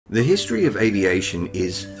The history of aviation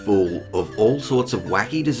is full of all sorts of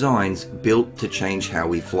wacky designs built to change how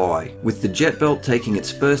we fly, with the jet belt taking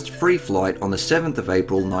its first free flight on the 7th of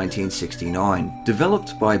April 1969.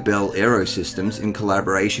 Developed by Bell Aerosystems in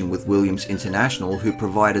collaboration with Williams International, who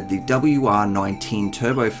provided the WR-19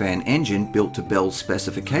 turbofan engine built to Bell's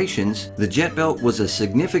specifications, the jet belt was a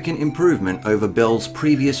significant improvement over Bell's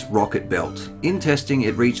previous rocket belt. In testing,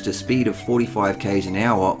 it reached a speed of 45 km an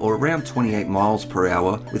hour, or around 28 miles per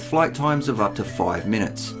hour, with flight times of up to 5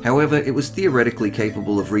 minutes. However, it was theoretically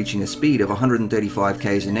capable of reaching a speed of 135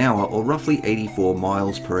 km an hour, or roughly 84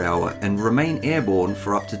 miles per hour, and remain airborne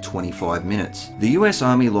for up to 25 minutes. The US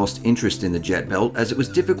Army lost interest in the jet belt as it was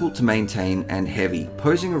difficult to maintain and heavy,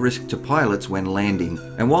 posing a risk to pilots when landing,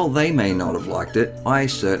 and while they may not have liked it, I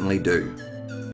certainly do.